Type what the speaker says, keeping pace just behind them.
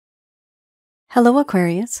Hello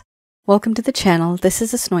Aquarius, welcome to the channel. This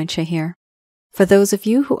is Asnointia here. For those of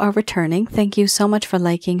you who are returning, thank you so much for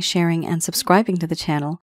liking, sharing, and subscribing to the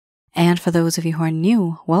channel. And for those of you who are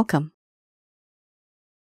new, welcome.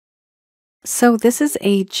 So this is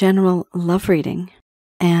a general love reading,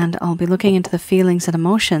 and I'll be looking into the feelings and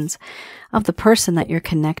emotions of the person that you're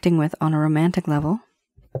connecting with on a romantic level,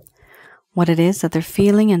 what it is that they're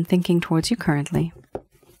feeling and thinking towards you currently.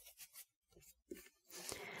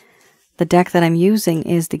 The deck that I'm using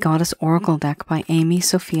is the Goddess Oracle deck by Amy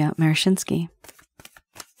Sophia Marashinsky.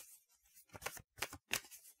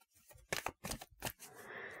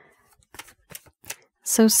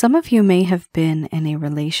 So some of you may have been in a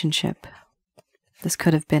relationship. This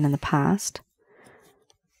could have been in the past.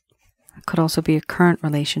 It could also be a current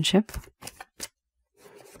relationship.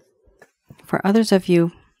 For others of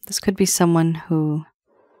you, this could be someone who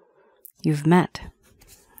you've met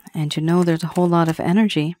and you know there's a whole lot of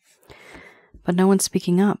energy, but no one's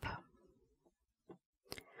speaking up.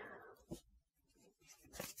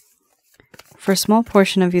 For a small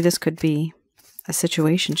portion of you, this could be a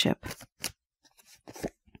situationship.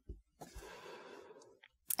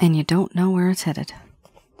 And you don't know where it's headed.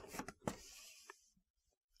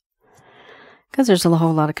 Because there's a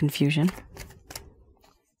whole lot of confusion.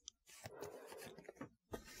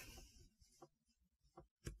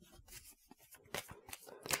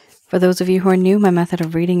 For those of you who are new, my method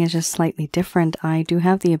of reading is just slightly different. I do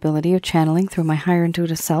have the ability of channeling through my higher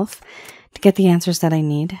intuitive self to get the answers that I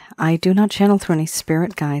need. I do not channel through any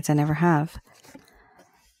spirit guides. I never have.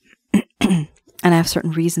 And I have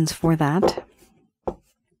certain reasons for that.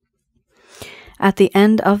 At the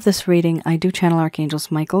end of this reading, I do channel Archangels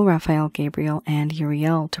Michael, Raphael, Gabriel, and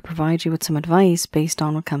Uriel to provide you with some advice based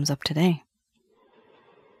on what comes up today.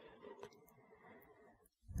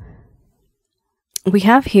 We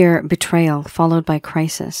have here betrayal followed by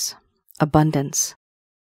crisis, abundance,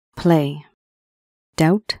 play,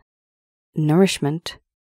 doubt, nourishment,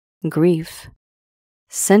 grief,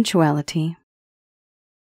 sensuality,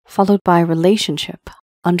 followed by relationship.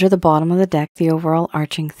 Under the bottom of the deck, the overall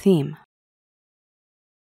arching theme.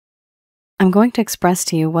 I'm going to express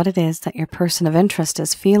to you what it is that your person of interest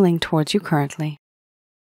is feeling towards you currently.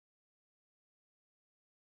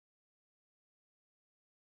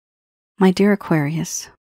 My dear Aquarius,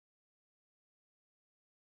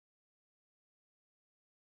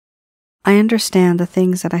 I understand the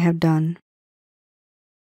things that I have done.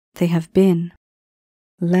 They have been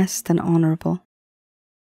less than honorable.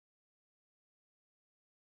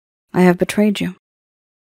 I have betrayed you.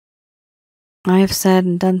 I have said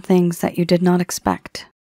and done things that you did not expect.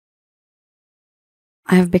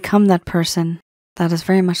 I have become that person that is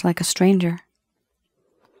very much like a stranger.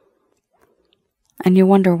 And you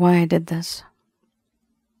wonder why I did this.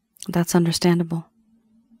 That's understandable.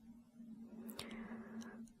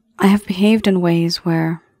 I have behaved in ways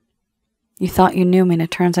where you thought you knew me and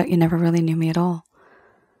it turns out you never really knew me at all.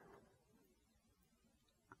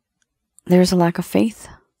 There's a lack of faith.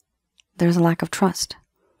 There's a lack of trust.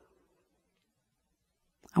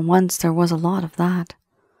 And once there was a lot of that,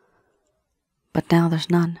 but now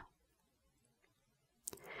there's none.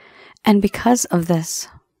 And because of this,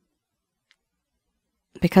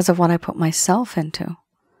 because of what I put myself into,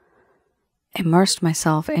 immersed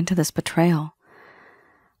myself into this betrayal,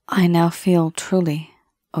 I now feel truly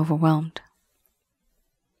overwhelmed.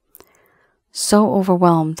 So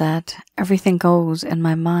overwhelmed that everything goes in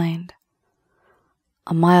my mind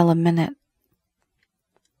a mile a minute,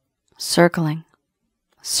 circling,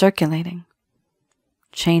 circulating,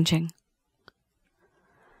 changing.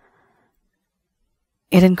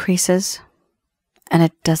 It increases and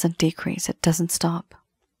it doesn't decrease, it doesn't stop.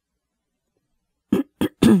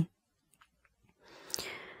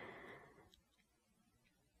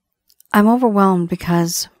 I'm overwhelmed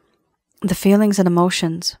because the feelings and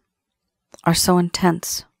emotions are so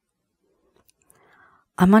intense.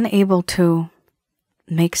 I'm unable to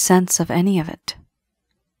make sense of any of it.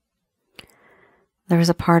 There is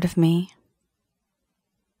a part of me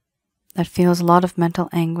that feels a lot of mental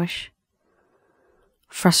anguish,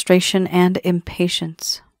 frustration, and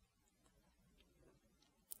impatience.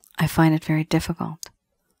 I find it very difficult.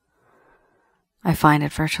 I find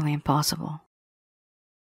it virtually impossible.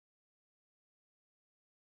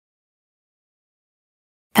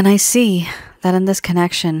 And I see that in this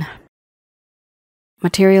connection,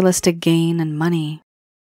 materialistic gain and money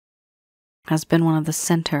has been one of the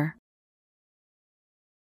center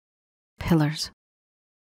pillars.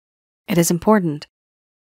 It is important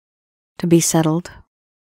to be settled.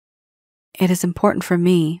 It is important for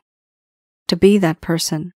me to be that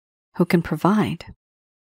person who can provide,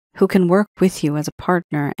 who can work with you as a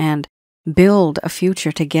partner and build a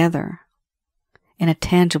future together in a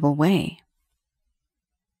tangible way.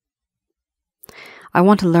 I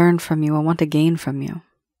want to learn from you. I want to gain from you.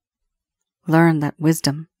 Learn that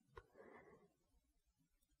wisdom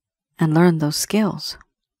and learn those skills.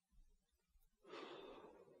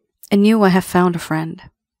 In you, I have found a friend.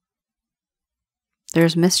 There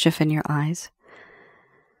is mischief in your eyes,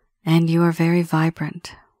 and you are very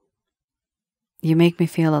vibrant. You make me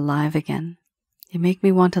feel alive again. You make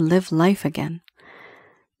me want to live life again,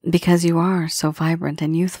 because you are so vibrant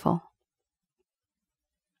and youthful.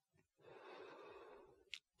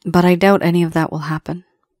 But I doubt any of that will happen,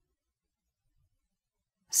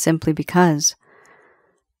 simply because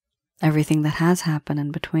everything that has happened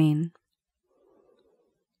in between,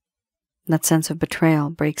 that sense of betrayal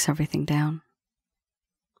breaks everything down.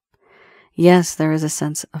 Yes, there is a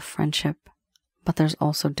sense of friendship, but there's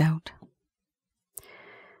also doubt.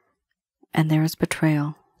 And there is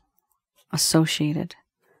betrayal associated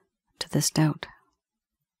to this doubt.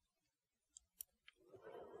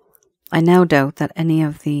 I now doubt that any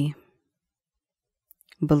of the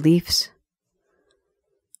beliefs,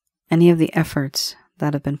 any of the efforts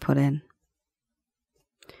that have been put in,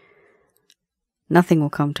 nothing will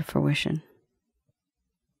come to fruition.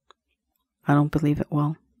 I don't believe it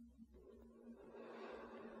will.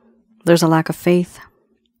 There's a lack of faith.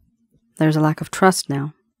 There's a lack of trust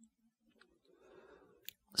now.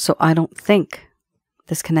 So I don't think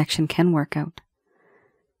this connection can work out.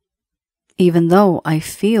 Even though I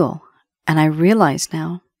feel and I realize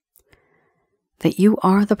now that you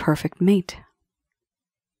are the perfect mate.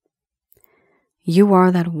 You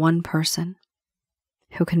are that one person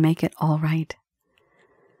who can make it all right.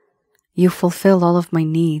 You fulfill all of my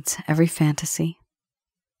needs, every fantasy.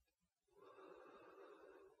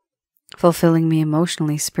 Fulfilling me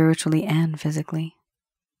emotionally, spiritually, and physically.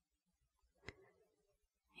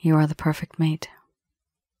 You are the perfect mate.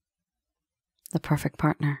 The perfect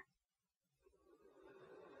partner.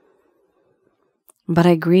 But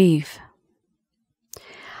I grieve.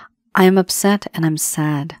 I am upset and I'm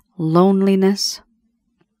sad. Loneliness,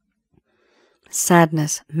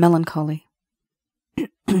 sadness, melancholy.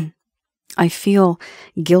 I feel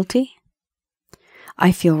guilty.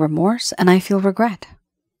 I feel remorse and I feel regret.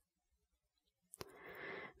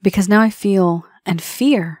 Because now I feel and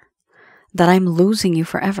fear that I'm losing you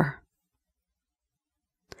forever.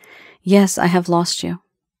 Yes, I have lost you.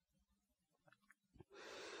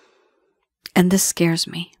 And this scares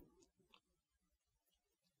me.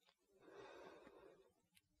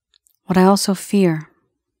 What I also fear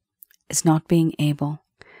is not being able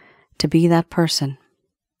to be that person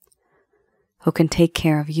who can take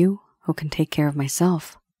care of you, who can take care of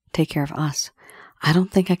myself, take care of us. I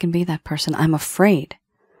don't think I can be that person. I'm afraid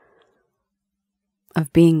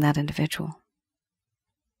of being that individual.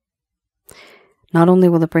 Not only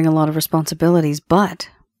will it bring a lot of responsibilities, but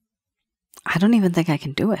I don't even think I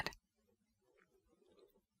can do it.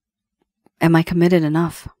 Am I committed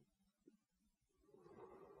enough?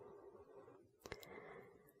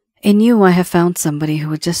 In you, I have found somebody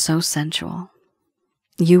who is just so sensual.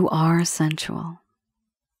 You are sensual.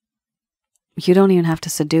 You don't even have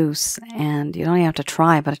to seduce, and you don't even have to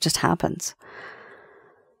try, but it just happens.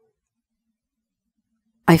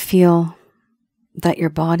 I feel that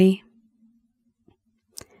your body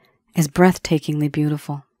is breathtakingly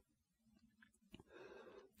beautiful,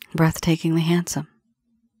 breathtakingly handsome.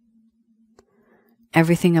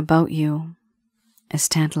 Everything about you is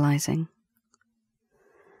tantalizing.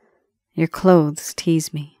 Your clothes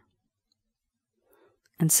tease me.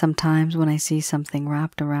 And sometimes when I see something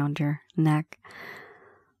wrapped around your neck,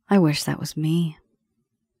 I wish that was me.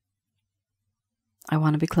 I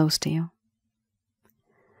want to be close to you.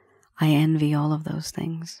 I envy all of those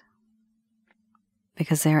things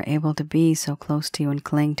because they are able to be so close to you and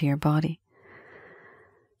cling to your body.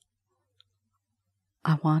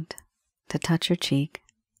 I want to touch your cheek,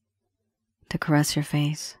 to caress your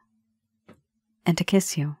face, and to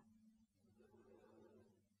kiss you.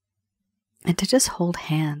 And to just hold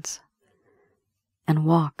hands and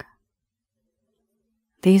walk.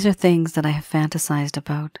 These are things that I have fantasized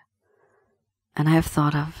about and I have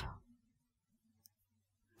thought of.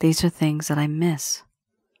 These are things that I miss,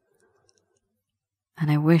 and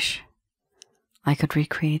I wish I could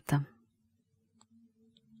recreate them.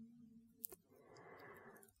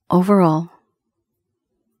 Overall,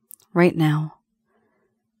 right now,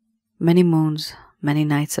 many moons, many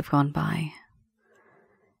nights have gone by,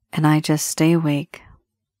 and I just stay awake,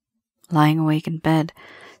 lying awake in bed,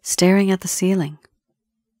 staring at the ceiling,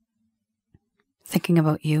 thinking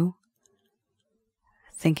about you,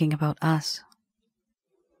 thinking about us.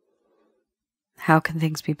 How can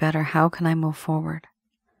things be better? How can I move forward?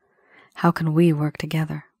 How can we work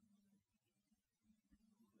together?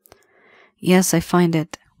 Yes, I find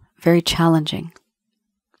it very challenging.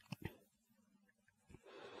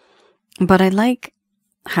 But I like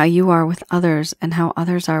how you are with others and how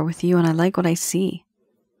others are with you, and I like what I see.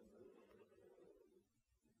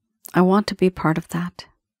 I want to be part of that.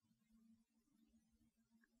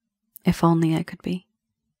 If only I could be.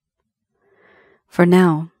 For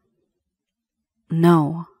now,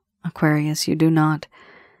 no, Aquarius, you do not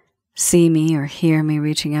see me or hear me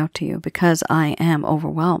reaching out to you because I am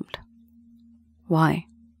overwhelmed. Why?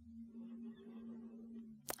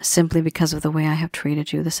 Simply because of the way I have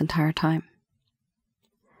treated you this entire time.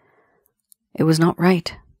 It was not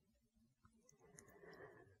right.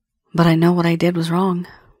 But I know what I did was wrong.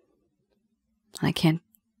 I can't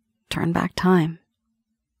turn back time.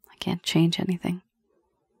 I can't change anything.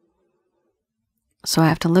 So I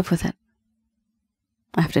have to live with it.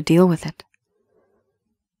 I have to deal with it.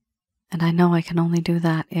 And I know I can only do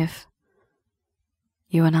that if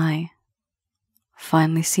you and I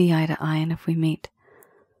finally see eye to eye and if we meet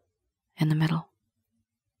in the middle.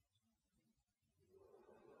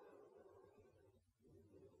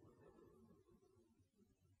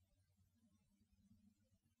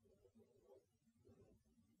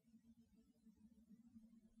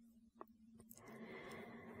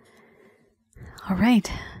 All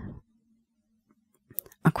right,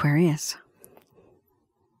 Aquarius.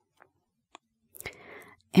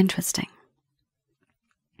 Interesting.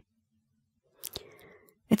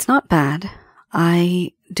 It's not bad.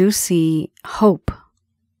 I do see hope,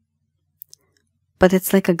 but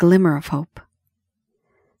it's like a glimmer of hope.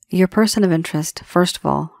 Your person of interest, first of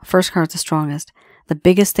all, first card's the strongest. The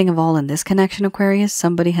biggest thing of all in this connection, Aquarius,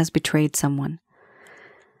 somebody has betrayed someone.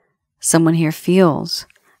 Someone here feels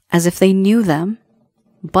as if they knew them,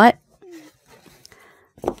 but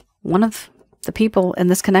one of the people in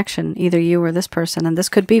this connection, either you or this person, and this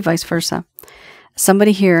could be vice versa,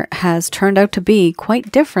 somebody here has turned out to be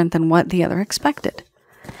quite different than what the other expected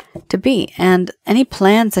to be. And any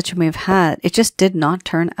plans that you may have had, it just did not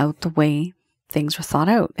turn out the way things were thought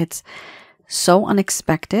out. It's so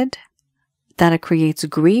unexpected that it creates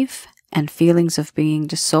grief and feelings of being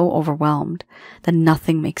just so overwhelmed that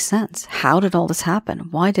nothing makes sense. How did all this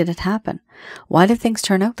happen? Why did it happen? Why did things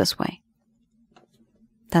turn out this way?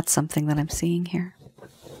 That's something that I'm seeing here.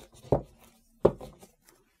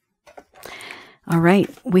 All right,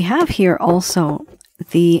 we have here also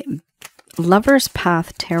the Lover's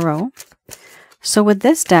Path Tarot. So with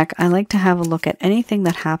this deck, I like to have a look at anything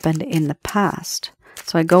that happened in the past.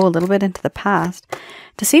 So I go a little bit into the past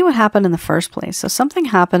to see what happened in the first place. So something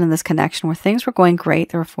happened in this connection where things were going great,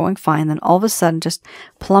 they were going fine, then all of a sudden just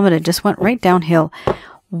plummeted, just went right downhill.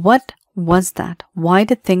 What was that? Why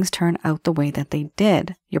did things turn out the way that they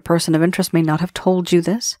did? Your person of interest may not have told you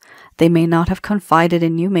this. They may not have confided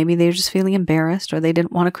in you. Maybe they were just feeling embarrassed or they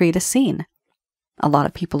didn't want to create a scene. A lot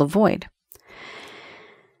of people avoid.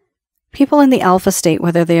 People in the alpha state,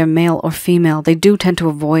 whether they are male or female, they do tend to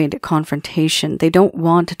avoid confrontation. They don't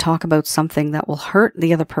want to talk about something that will hurt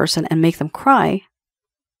the other person and make them cry,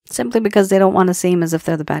 simply because they don't want to seem as if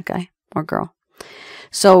they're the bad guy or girl.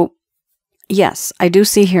 So, yes, I do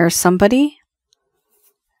see here somebody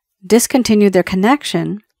discontinued their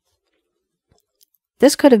connection.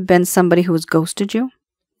 This could have been somebody who has ghosted you.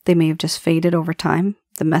 They may have just faded over time.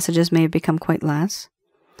 The messages may have become quite less.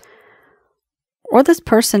 Or this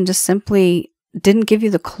person just simply didn't give you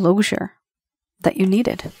the closure that you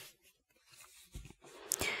needed.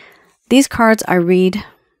 These cards I read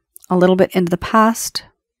a little bit into the past.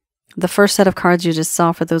 The first set of cards you just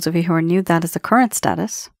saw, for those of you who are new, that is the current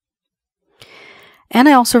status. And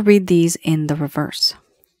I also read these in the reverse.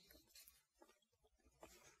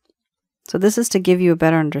 So this is to give you a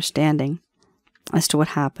better understanding as to what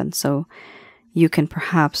happened. So you can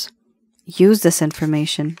perhaps use this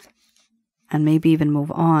information and maybe even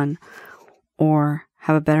move on or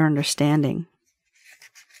have a better understanding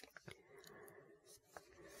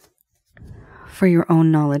for your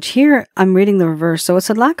own knowledge. Here, I'm reading the reverse. So it's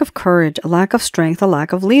a lack of courage, a lack of strength, a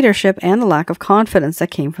lack of leadership, and a lack of confidence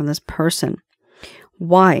that came from this person.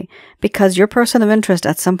 Why? Because your person of interest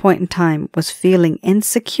at some point in time was feeling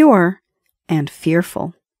insecure and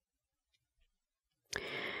fearful.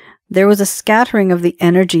 There was a scattering of the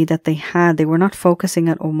energy that they had. They were not focusing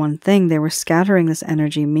on one thing. They were scattering this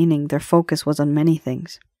energy, meaning their focus was on many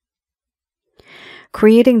things.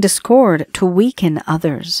 Creating discord to weaken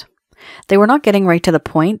others. They were not getting right to the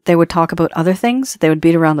point. They would talk about other things. They would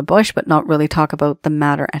beat around the bush, but not really talk about the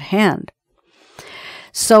matter at hand.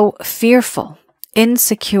 So fearful,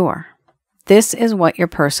 insecure. This is what your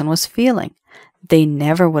person was feeling. they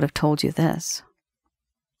never would have told you this,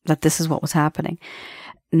 that this is what was happening.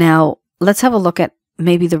 Now, let's have a look at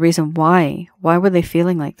maybe the reason why. Why were they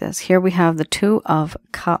feeling like this? Here we have the Two of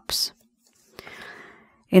Cups.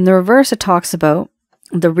 In the reverse, it talks about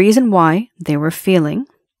the reason why they were feeling,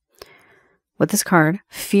 with this card,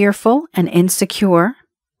 fearful and insecure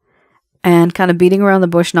and kind of beating around the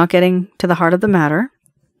bush, not getting to the heart of the matter,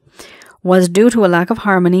 was due to a lack of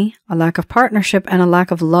harmony, a lack of partnership, and a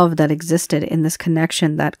lack of love that existed in this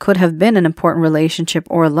connection that could have been an important relationship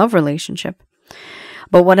or a love relationship.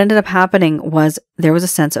 But what ended up happening was there was a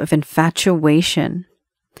sense of infatuation.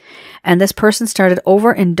 And this person started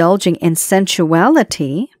overindulging in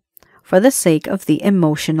sensuality for the sake of the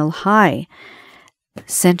emotional high.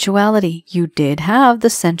 Sensuality. You did have the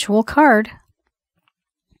sensual card.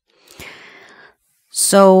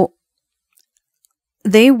 So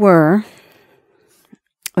they were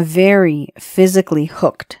very physically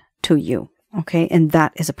hooked to you, okay? And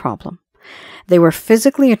that is a problem. They were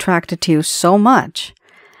physically attracted to you so much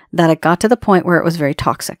that it got to the point where it was very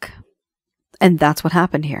toxic. And that's what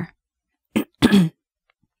happened here.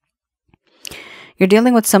 You're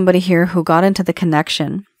dealing with somebody here who got into the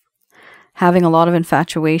connection having a lot of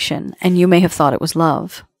infatuation, and you may have thought it was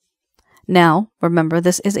love. Now, remember,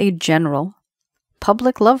 this is a general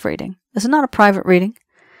public love reading. This is not a private reading.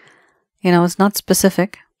 You know, it's not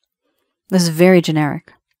specific. This is very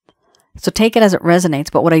generic. So take it as it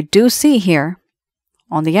resonates. But what I do see here,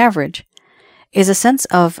 on the average, is a sense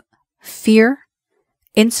of fear,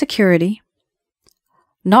 insecurity,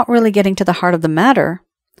 not really getting to the heart of the matter,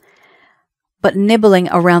 but nibbling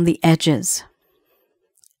around the edges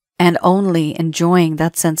and only enjoying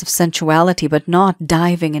that sense of sensuality, but not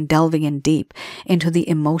diving and delving in deep into the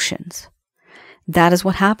emotions. That is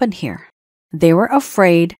what happened here. They were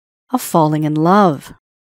afraid of falling in love.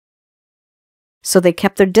 So they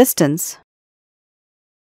kept their distance.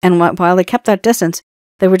 And while they kept that distance,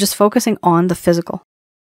 they were just focusing on the physical.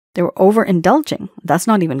 They were overindulging. That's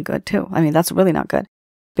not even good, too. I mean, that's really not good.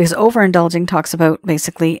 Because overindulging talks about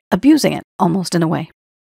basically abusing it, almost in a way.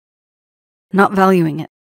 Not valuing it.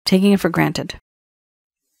 Taking it for granted.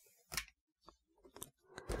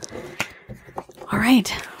 All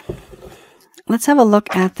right. Let's have a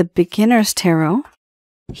look at the Beginner's Tarot.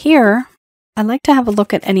 Here, I'd like to have a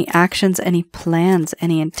look at any actions, any plans,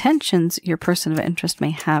 any intentions your person of interest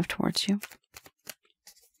may have towards you.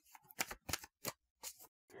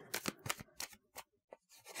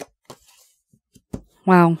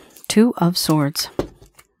 Wow, Two of Swords.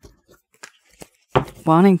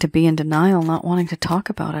 Wanting to be in denial, not wanting to talk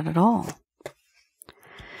about it at all.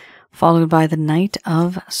 Followed by the Knight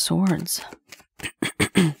of Swords.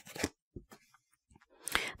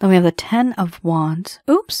 Then we have the Ten of Wands.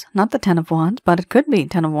 Oops, not the Ten of Wands, but it could be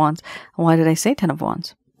Ten of Wands. Why did I say Ten of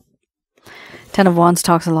Wands? Ten of Wands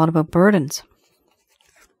talks a lot about burdens.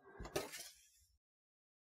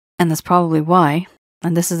 And that's probably why,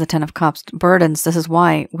 and this is the Ten of Cups, burdens, this is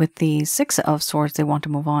why with the Six of Swords they want to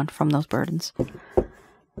move on from those burdens.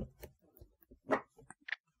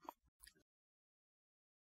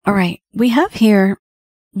 All right, we have here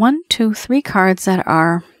 1, 2, 3 cards that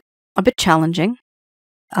are a bit challenging.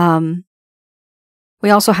 We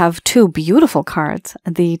also have 2 beautiful cards,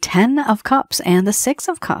 the 10 of Cups and the 6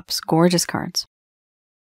 of Cups, gorgeous cards.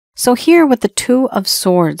 So here with the 2 of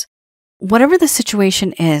Swords, whatever the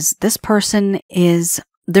situation is, this person is,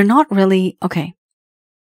 they're not really, okay.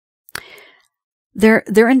 They're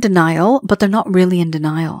in denial, but they're not really in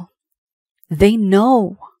denial. They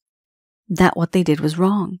know that what they did was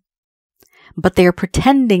wrong. But they are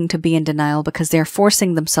pretending to be in denial because they're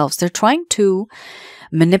forcing themselves. They're trying to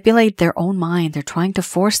manipulate their own mind. They're trying to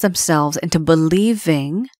force themselves into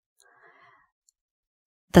believing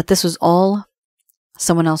that this was all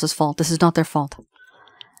someone else's fault. This is not their fault.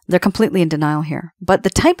 They're completely in denial here. But the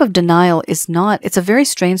type of denial is not, it's a very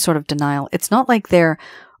strange sort of denial. It's not like they're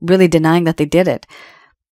really denying that they did it.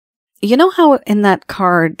 You know how in that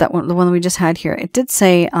card, that one, the one we just had here, it did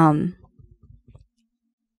say,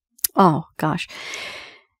 oh gosh,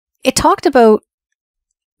 it talked about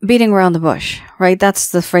beating around the bush, right? That's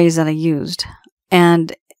the phrase that I used.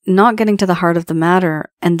 And not getting to the heart of the matter.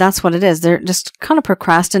 And that's what it is. They're just kind of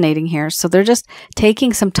procrastinating here. So they're just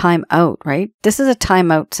taking some time out, right? This is a time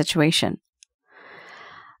out situation.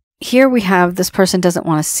 Here we have this person doesn't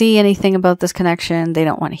want to see anything about this connection. They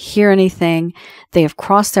don't want to hear anything. They have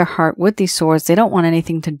crossed their heart with these swords. They don't want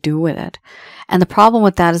anything to do with it. And the problem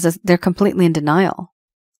with that is that they're completely in denial,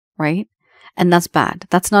 right? And that's bad.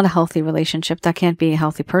 That's not a healthy relationship. That can't be a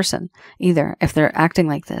healthy person either. If they're acting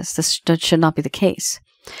like this, this should not be the case.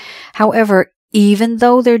 However, Even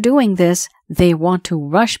though they're doing this, they want to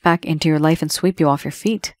rush back into your life and sweep you off your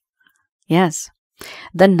feet. Yes.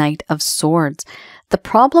 The Knight of Swords. The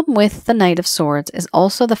problem with the Knight of Swords is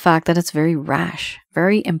also the fact that it's very rash,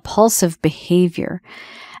 very impulsive behavior.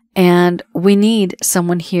 And we need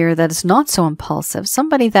someone here that is not so impulsive,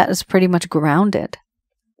 somebody that is pretty much grounded.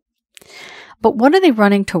 But what are they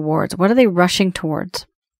running towards? What are they rushing towards?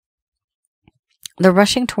 They're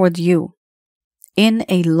rushing towards you in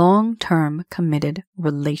a long-term committed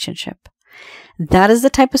relationship. That is the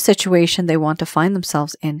type of situation they want to find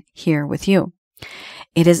themselves in here with you.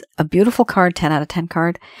 It is a beautiful card, 10 out of 10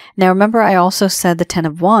 card. Now remember, I also said the 10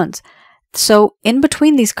 of Wands. So in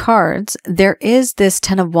between these cards, there is this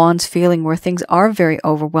 10 of Wands feeling where things are very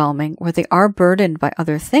overwhelming, where they are burdened by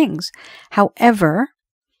other things. However,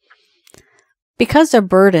 because they're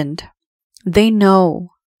burdened, they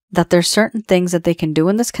know that there's certain things that they can do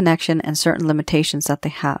in this connection and certain limitations that they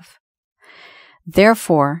have.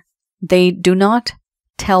 Therefore, they do not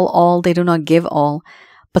tell all, they do not give all,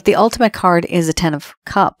 but the ultimate card is a 10 of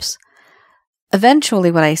Cups.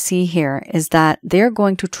 Eventually, what I see here is that they're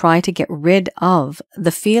going to try to get rid of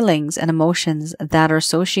the feelings and emotions that are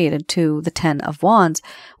associated to the 10 of Wands,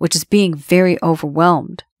 which is being very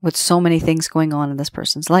overwhelmed with so many things going on in this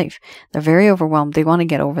person's life. They're very overwhelmed. They want to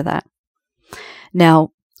get over that.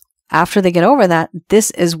 Now, after they get over that, this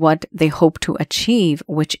is what they hope to achieve,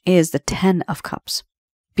 which is the 10 of Cups.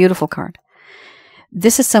 Beautiful card.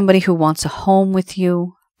 This is somebody who wants a home with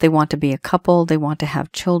you. They want to be a couple. They want to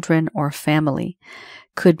have children or family.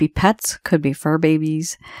 Could be pets, could be fur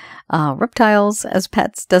babies, reptiles as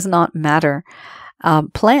pets, does not matter.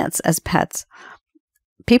 Plants as pets.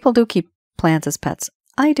 People do keep plants as pets.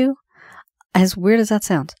 I do. As weird as that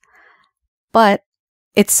sounds. But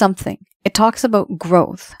it's something. It talks about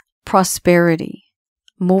growth, prosperity,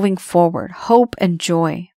 moving forward, hope and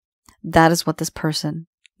joy. That is what this person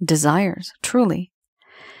desires, truly.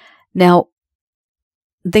 Now,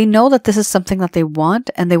 they know that this is something that they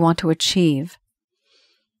want and they want to achieve.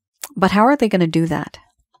 But how are they going to do that?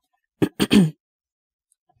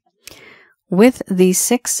 With the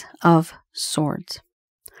 6 of Swords,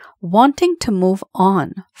 wanting to move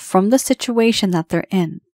on from the situation that they're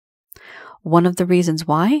in. One of the reasons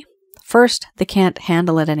why: first, they can't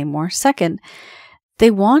handle it anymore. Second,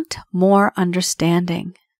 they want more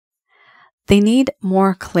understanding. They need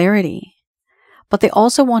more clarity. But they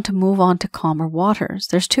also want to move on to calmer waters.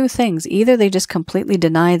 There's two things. Either they just completely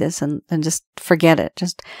deny this and just forget it,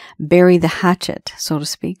 just bury the hatchet, so to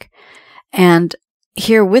speak. And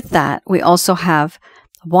here with that, we also have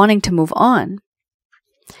wanting to move on.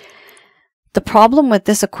 The problem with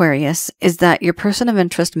this, Aquarius, is that your person of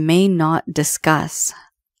interest may not discuss,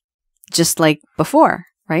 just like before,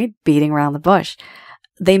 right? Beating around the bush.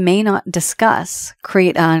 They may not discuss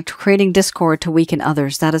creating discord to weaken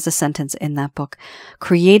others. That is a sentence in that book.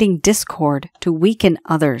 Creating discord to weaken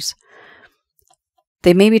others.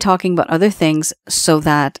 They may be talking about other things so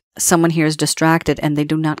that someone here is distracted and they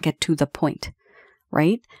do not get to the point,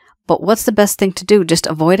 right? But what's the best thing to do? Just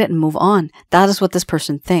avoid it and move on. That is what this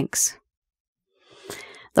person thinks.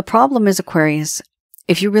 The problem is, Aquarius,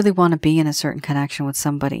 if you really want to be in a certain connection with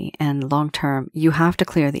somebody and long term, you have to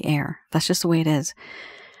clear the air. That's just the way it is.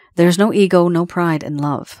 There's no ego, no pride in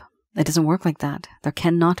love. It doesn't work like that. There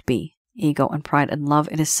cannot be ego and pride in love.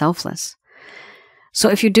 It is selfless. So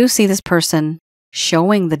if you do see this person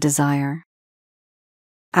showing the desire,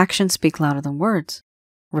 actions speak louder than words.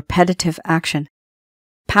 Repetitive action.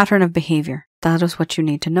 Pattern of behavior. That is what you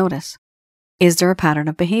need to notice. Is there a pattern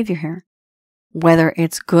of behavior here? Whether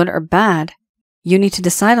it's good or bad, you need to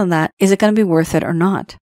decide on that. Is it going to be worth it or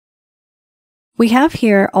not? We have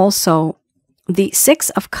here also the 6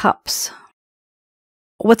 of Cups.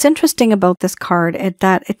 What's interesting about this card is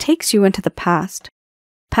that it takes you into the past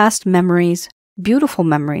memories, beautiful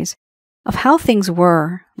memories of how things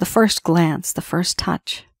were, the first glance, the first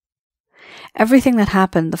touch, everything that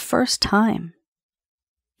happened the first time.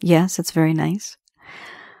 Yes, it's very nice.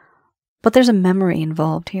 But there's a memory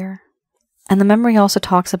involved here. And the memory also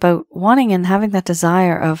talks about wanting and having that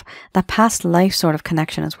desire of that past life sort of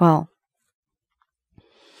connection as well.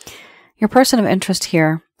 Your person of interest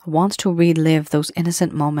here wants to relive those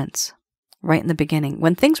innocent moments right in the beginning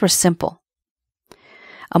when things were simple.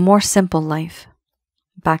 A more simple life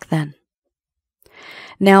back then.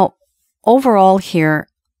 Now, overall here,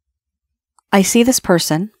 I see this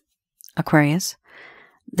person, Aquarius.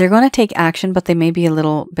 They're going to take action, but they may be a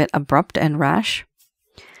little bit abrupt and rash.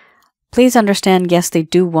 Please understand, yes, they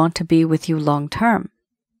do want to be with you long term.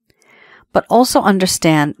 But also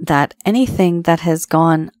understand that anything that has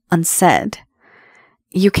gone unsaid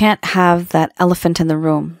you can't have that elephant in the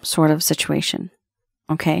room sort of situation.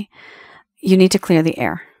 Okay? You need to clear the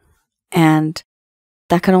air. And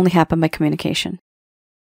that can only happen by communication.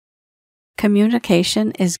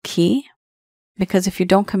 Communication is key, because if you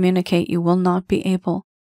don't communicate, you will not be able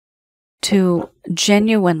to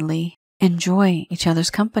genuinely enjoy each other's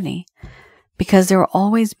company, because there will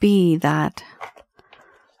always be that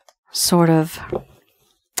sort of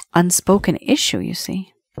unspoken issue, you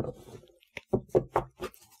see.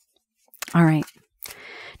 All right.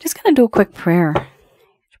 Just going to do a quick prayer.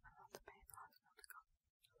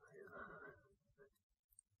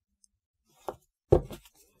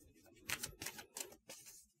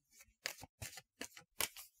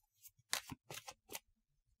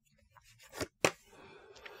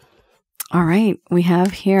 All right, we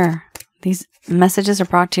have here, these messages are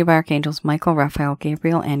brought to you by Archangels Michael, Raphael,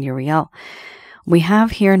 Gabriel, and Uriel. We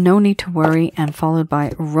have here no need to worry, and followed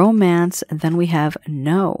by romance, and then we have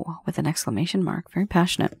no with an exclamation mark. Very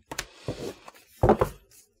passionate.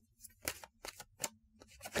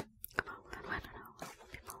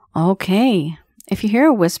 Okay, if you hear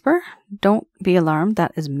a whisper, don't be alarmed.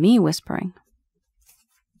 That is me whispering.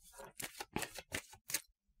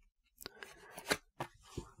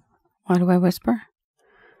 Why do I whisper?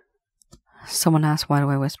 Someone asked, why do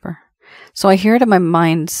I whisper? So I hear it in my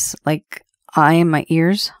mind's like eye and my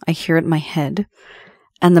ears. I hear it in my head.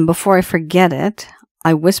 And then before I forget it,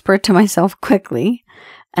 I whisper it to myself quickly.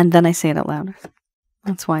 And then I say it out loud.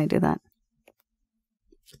 That's why I do that.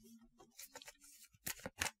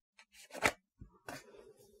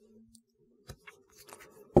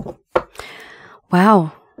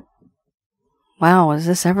 Wow. Wow, is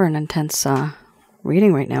this ever an intense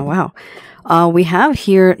reading right now? Wow. We have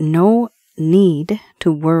here no need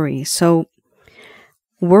to worry. So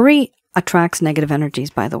worry attracts negative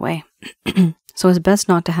energies, by the way. So it's best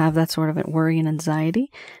not to have that sort of worry and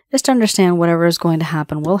anxiety. Just understand whatever is going to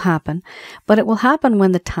happen will happen, but it will happen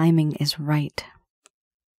when the timing is right.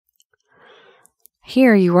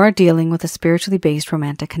 Here you are dealing with a spiritually based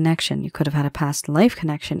romantic connection. You could have had a past life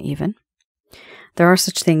connection even. There are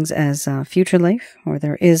such things as future life, or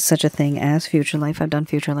there is such a thing as future life. I've done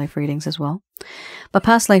future life readings as well. But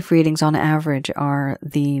past life readings on average are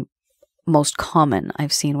the most common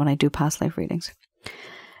I've seen when I do past life readings.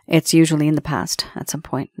 It's usually in the past at some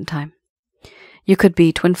point in time. You could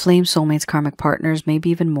be twin flame, soulmates, karmic partners, maybe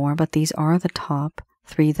even more, but these are the top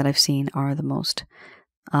 3 that I've seen are the most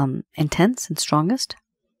intense and strongest.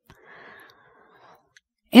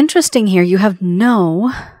 Interesting here, you have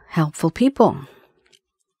no helpful people.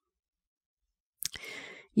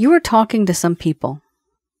 You are talking to some people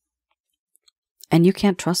and you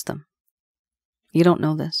can't trust them. You don't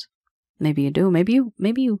know this. Maybe you do.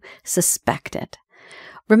 Maybe you suspect it.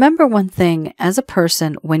 Remember one thing, as a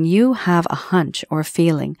person, when you have a hunch or a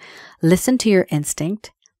feeling, listen to your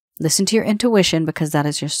instinct, listen to your intuition, because that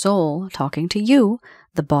is your soul talking to you,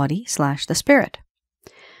 the body / the spirit.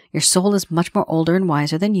 Your soul is much more older and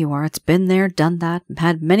wiser than you are. It's been there, done that,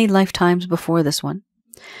 had many lifetimes before this one.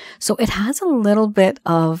 So it has a little bit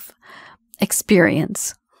of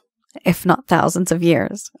experience, if not thousands of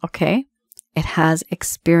years, okay? It has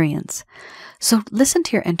experience. So listen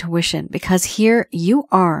to your intuition, because here you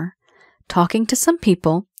are talking to some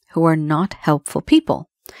people who are not helpful people.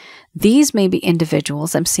 These may be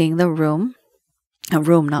individuals. I'm seeing the room,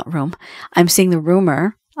 not room. I'm seeing the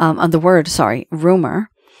rumor, rumor.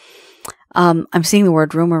 I'm seeing the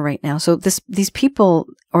word rumor right now. So these people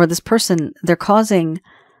or this person, they're causing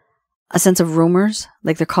a sense of rumors,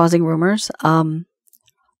 like they're causing rumors.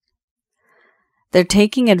 They're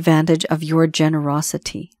taking advantage of your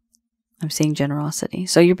generosity. I'm seeing generosity.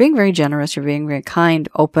 So you're being very generous. You're being very kind,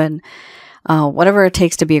 open, whatever it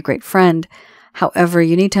takes to be a great friend. However,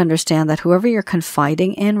 you need to understand that whoever you're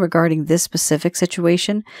confiding in regarding this specific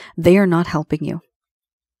situation, they are not helping you.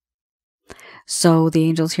 So the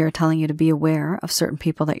angels here are telling you to be aware of certain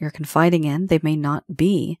people that you're confiding in. They may not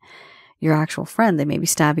be your actual friend. They may be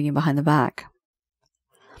stabbing you behind the back.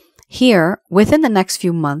 Here, within the next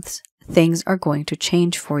few months, things are going to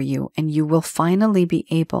change for you, and you will finally be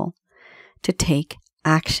able to take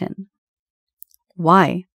action.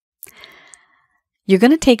 Why? You're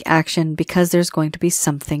going to take action because there's going to be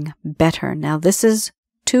something better. Now, this is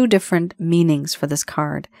 2 different meanings for this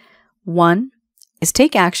card. One is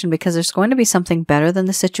take action because there's going to be something better than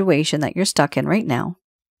the situation that you're stuck in right now.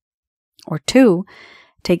 Or 2,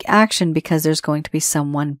 take action because there's going to be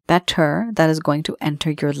someone better that is going to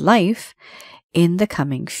enter your life in the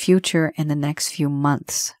coming future, in the next few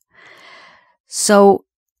months. So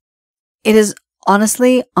it is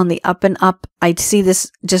honestly on the up and up. I see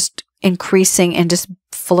this just increasing and just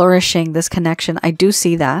flourishing this connection. I do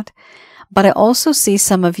see that. But I also see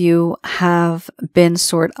some of you have been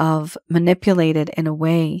sort of manipulated in a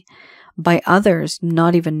way by others,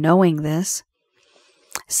 not even knowing this.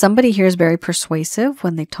 Somebody here is very persuasive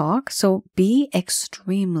when they talk, so be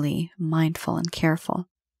extremely mindful and careful.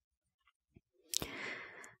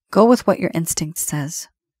 Go with what your instinct says.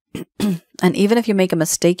 And even if you make a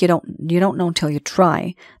mistake, you don't know until you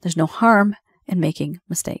try. There's no harm in making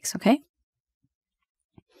mistakes, okay?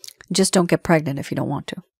 Just don't get pregnant if you don't want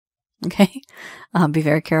to. Okay? Be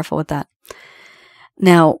very careful with that.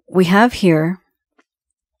 Now, we have here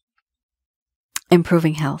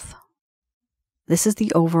improving health. This is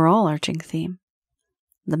the overall arching theme.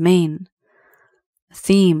 The main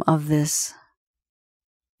theme of this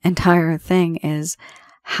entire thing is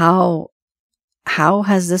how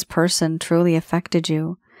has this person truly affected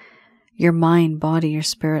you? Your mind, body, your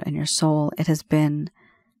spirit, and your soul. It has been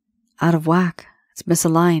out of whack. It's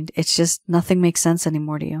misaligned. It's just nothing makes sense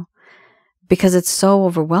anymore to you. Because it's so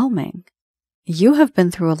overwhelming. You have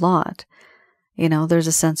been through a lot. You know, there's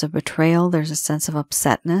a sense of betrayal. There's a sense of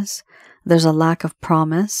upsetness. There's a lack of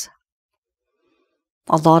promise.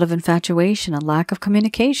 A lot of infatuation, a lack of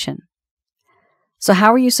communication. So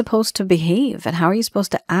how are you supposed to behave? And how are you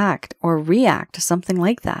supposed to act or react to something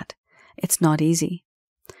like that? It's not easy.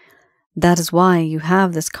 That is why you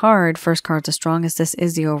have this card. First card's the strongest. This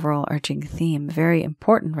is the overall arching theme. Very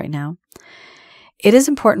important right now. It is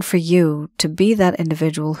important for you to be that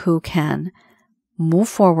individual who can move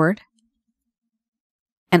forward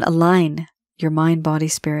and align your mind, body,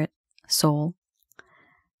 spirit, soul.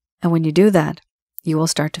 And when you do that, you will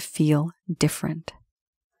start to feel different.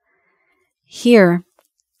 Here,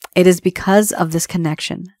 it is because of this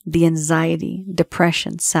connection, the anxiety,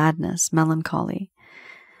 depression, sadness, melancholy.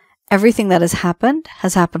 Everything that has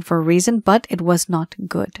happened for a reason, but it was not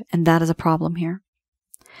good. And that is a problem here.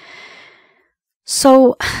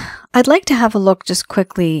 So I'd like to have a look just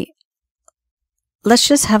quickly. Let's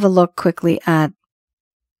just have a look quickly at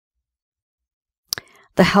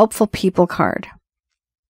the helpful people card.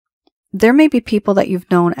 There may be people that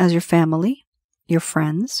you've known as your family, your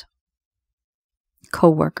friends,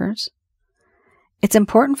 co-workers. It's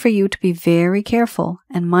important for you to be very careful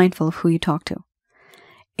and mindful of who you talk to.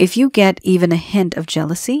 If you get even a hint of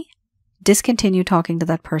jealousy, discontinue talking to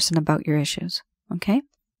that person about your issues, okay?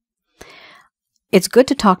 It's good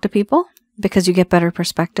to talk to people because you get better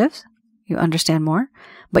perspectives, you understand more,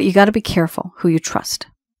 but you got to be careful who you trust.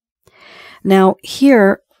 Now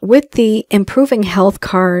here, with the improving health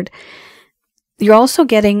card, you're also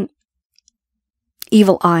getting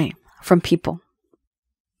evil eye from people,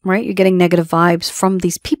 right? You're getting negative vibes from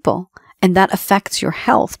these people, and that affects your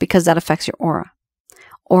health because that affects your aura.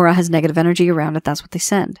 Aura has negative energy around it. That's what they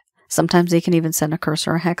send. Sometimes they can even send a curse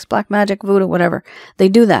or a hex, black magic, voodoo, whatever. They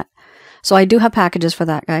do that. So I do have packages for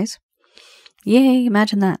that, guys. Yay,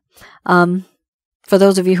 imagine that. For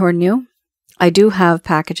those of you who are new, I do have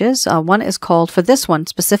packages. One is called, for this one,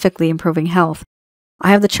 specifically improving health.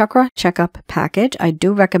 I have the chakra checkup package. I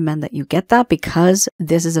do recommend that you get that because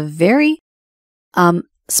this is a very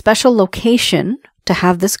special location to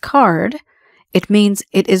have this card. It means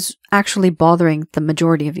it is actually bothering the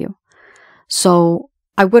majority of you. So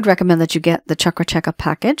I would recommend that you get the chakra checkup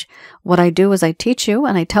package. What I do is I teach you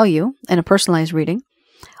and I tell you in a personalized reading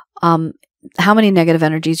how many negative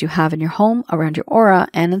energies you have in your home, around your aura,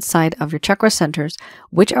 and inside of your chakra centers,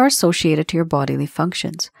 which are associated to your bodily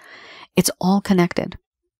functions. It's all connected.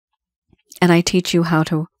 And I teach you how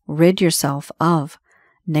to rid yourself of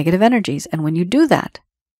negative energies. And when you do that,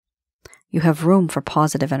 you have room for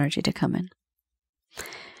positive energy to come in.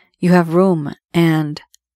 You have room and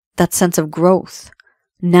that sense of growth,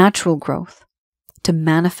 natural growth, to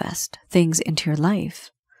manifest things into your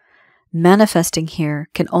life. Manifesting here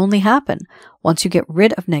can only happen once you get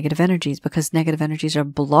rid of negative energies because negative energies are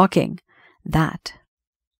blocking that.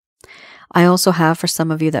 I also have, for some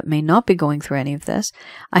of you that may not be going through any of this,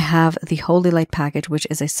 I have the Holy Light package, which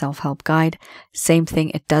is a self-help guide. Same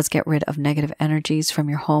thing, it does get rid of negative energies from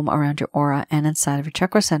your home, around your aura, and inside of your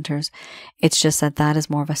chakra centers. It's just that that is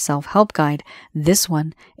more of a self-help guide. This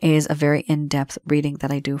one is a very in-depth reading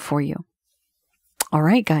that I do for you. All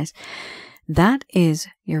right, guys. That is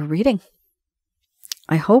your reading.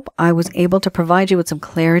 I hope I was able to provide you with some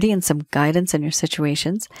clarity and some guidance in your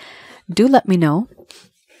situations. Do let me know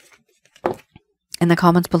in the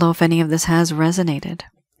comments below if any of this has resonated.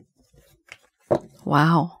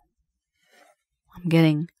 Wow. I'm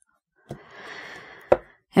getting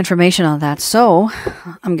information on that. So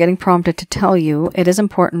I'm getting prompted to tell you it is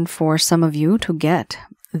important for some of you to get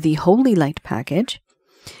the Holy Light package.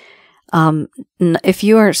 If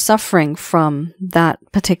you are suffering from that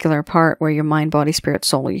particular part where your mind, body, spirit,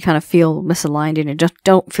 soul, you kind of feel misaligned and you just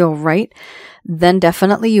don't feel right, then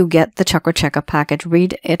definitely you get the chakra checkup package.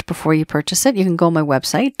 Read it before you purchase it. You can go on my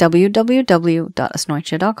website,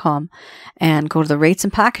 www.asnointia.com, and go to the rates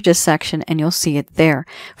and packages section, and you'll see it there.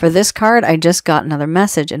 For this card, I just got another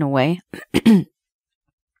message in a way.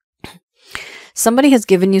 Somebody has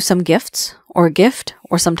given you some gifts, or a gift,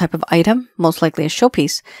 or some type of item, most likely a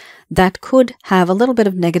showpiece, that could have a little bit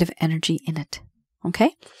of negative energy in it.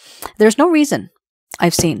 Okay? There's no reason,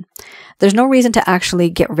 I've seen. There's no reason to actually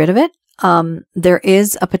get rid of it. There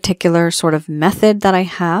is a particular sort of method that I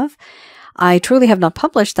have. I truly have not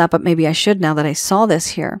published that, but maybe I should now that I saw this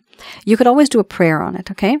here. You could always do a prayer on it,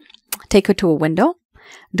 okay? Take it to a window,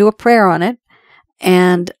 do a prayer on it,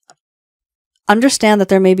 and understand that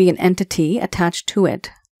there may be an entity attached to it.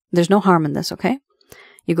 There's no harm in this, okay?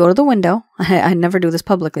 You go to the window. I never do this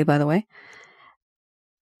publicly, by the way.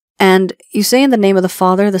 And you say in the name of the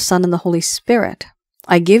Father, the Son, and the Holy Spirit,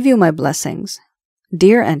 I give you my blessings,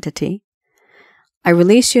 dear entity. I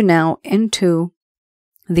release you now into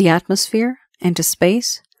the atmosphere, into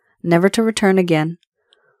space, never to return again,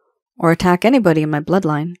 or attack anybody in my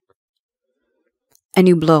bloodline. And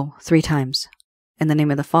you blow 3 times. In the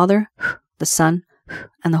name of the Father, the Son,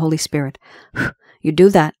 and the Holy Spirit. You do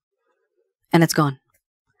that, and it's gone.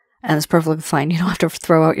 And it's perfectly fine. You don't have to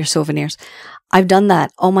throw out your souvenirs. I've done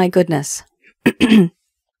that. Oh my goodness.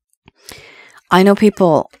 I know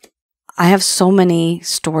people, I have so many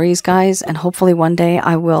stories, guys, and hopefully one day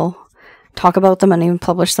I will talk about them and even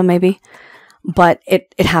publish them maybe. But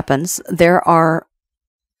it happens. There are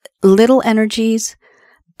little energies,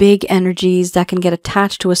 big energies that can get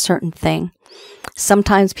attached to a certain thing.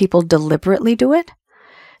 Sometimes people deliberately do it.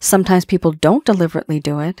 Sometimes people don't deliberately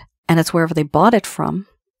do it. And it's wherever they bought it from,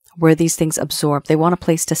 where these things absorb. They want a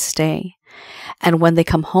place to stay. And when they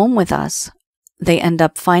come home with us, they end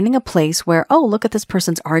up finding a place where, oh, look at this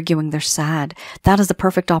person's arguing. They're sad. That is the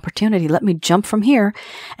perfect opportunity. Let me jump from here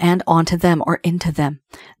and onto them or into them.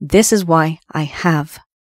 This is why I have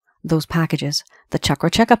those packages, the chakra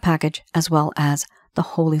checkup package, as well as the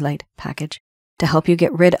holy light package, to help you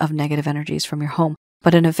get rid of negative energies from your home,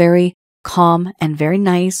 but in a very calm and very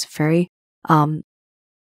nice, very, not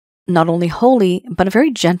only holy, but a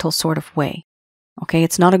very gentle sort of way. Okay,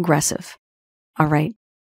 it's not aggressive. All right.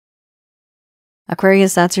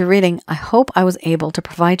 Aquarius, that's your reading. I hope I was able to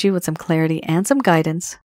provide you with some clarity and some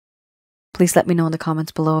guidance. Please let me know in the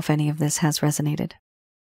comments below if any of this has resonated.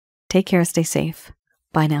 Take care, stay safe.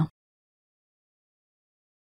 Bye now.